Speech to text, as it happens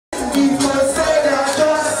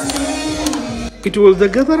It was the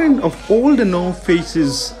gathering of all the known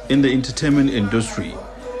faces in the entertainment industry,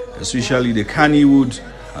 especially the Kannywood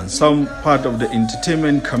and some part of the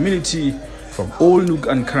entertainment community from all nook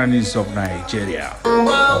and crannies of Nigeria.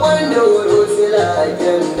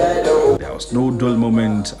 There was no dull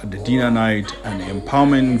moment at the dinner night and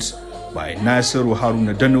empowerment by Nasiru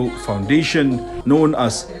Haruna Dano Foundation, known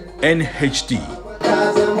as NHD.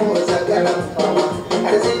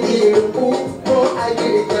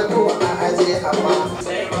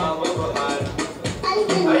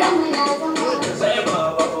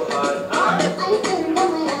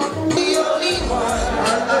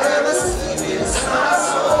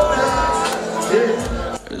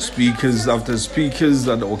 Speakers after speakers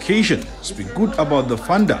at the occasion speak good about the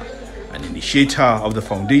founder and initiator of the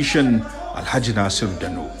foundation, Alhaji Nasiru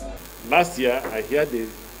Dano. Last year, I hear they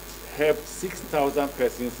helped 6,000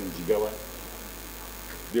 persons in Jigawa.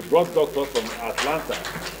 They brought doctors from Atlanta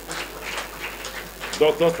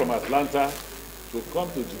to come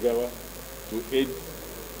to Jigawa to aid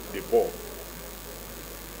the poor.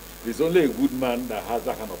 There's only a good man that has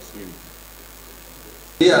that kind of spirit.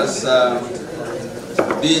 He has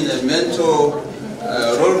been a mentor,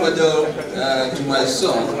 role model to my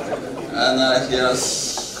son, and he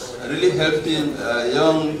has really helped a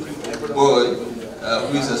young boy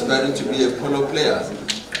who is aspiring to be a polo player.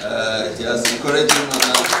 He has encouraged him,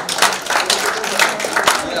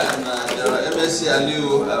 and MSC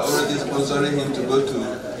Aliu already sponsoring him to go to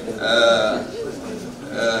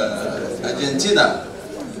Argentina.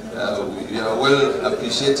 We are well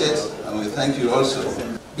appreciated, and we thank you also.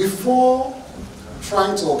 Before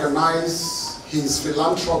trying to organize his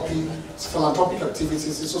philanthropic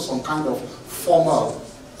activities into some kind of formal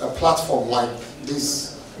platform like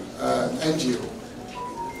this NGO,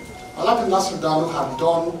 Alhaji Nasiru Dano had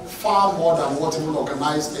done far more than what even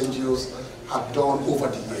organized NGOs have done over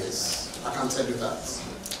the years. I can tell you that.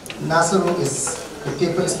 Nasiru is a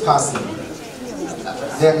people's person,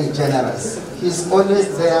 very generous. He's always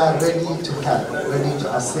there, ready to help, ready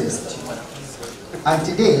to assist. And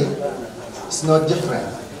today, it's no different.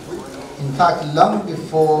 In fact, long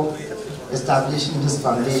before establishing this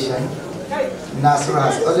foundation, Nasiru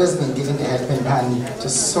has always been giving a helping hand to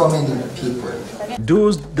so many people.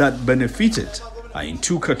 Those that benefited are in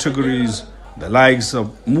two categories: the likes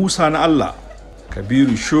of Musa and Allah,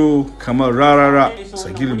 Kabiru Sho, Kamal Rarara,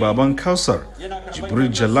 Sagir Baban Kausar, Jibril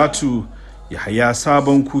Jalatu, Yahya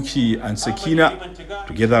Sabon Kuki, and Sakina,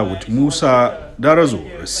 together with Musa Darazo,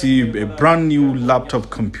 received a brand new laptop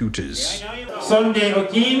computers. Sunday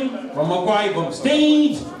Okim from Akwa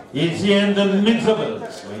State is here in the midst of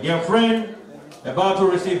us. My dear friend, about to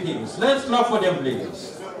receive hymns. Let's clap for them,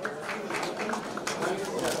 please.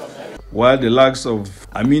 While the likes of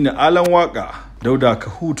Amina Alanwaka, Dauda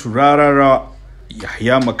Kahutu Rarara,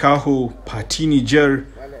 Yahya Makaho, Patini Jer,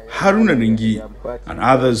 Haruna Ringi, and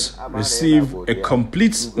others receive a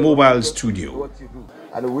complete mobile studio.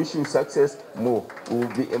 And we wish you success more. We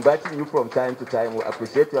will be inviting you from time to time. We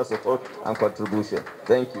appreciate your support and contribution.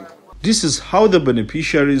 Thank you. This is how the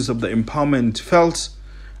beneficiaries of the empowerment felt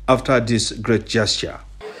after this great gesture.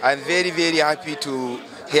 I'm very, very happy to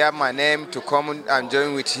hear my name, to come and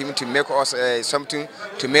join with him to make us something,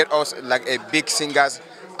 to make us like a big singers.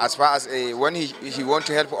 As far as when he want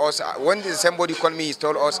to help us, when somebody called me, he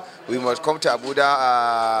told us we must come to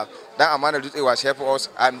Abuja. That Amanda was helping us.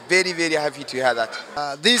 I'm very, very happy to hear that.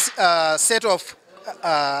 This set of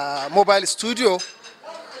mobile studio,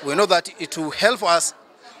 we know that it will help us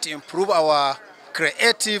to improve our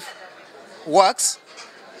creative works,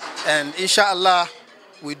 and inshallah,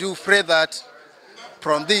 we do pray that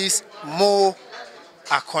from this more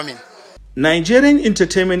are coming. Nigerian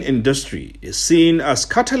entertainment industry is seen as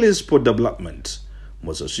catalyst for development,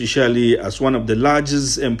 most especially as one of the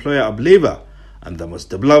largest employer of labor and the most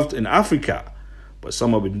developed in Africa. But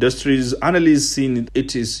some of industry's analysts seen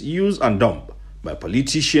it is used and dumped by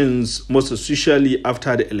politicians, most especially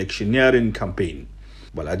after the electioneering campaign.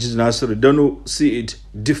 But Alhaji Nasiru Dano see it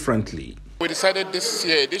differently. We decided this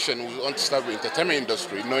year edition we want to start with entertainment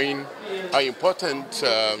industry, knowing how important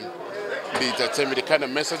the entertainment, the kind of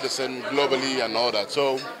message they send globally and all that.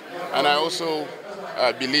 So, and I also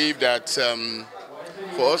believe that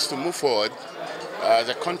for us to move forward as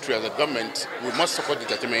a country, as a government, we must support the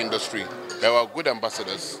entertainment industry. They are good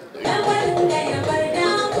ambassadors.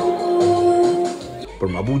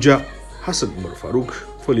 From Abuja, Hassan Umar Farouk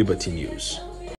for Liberty News.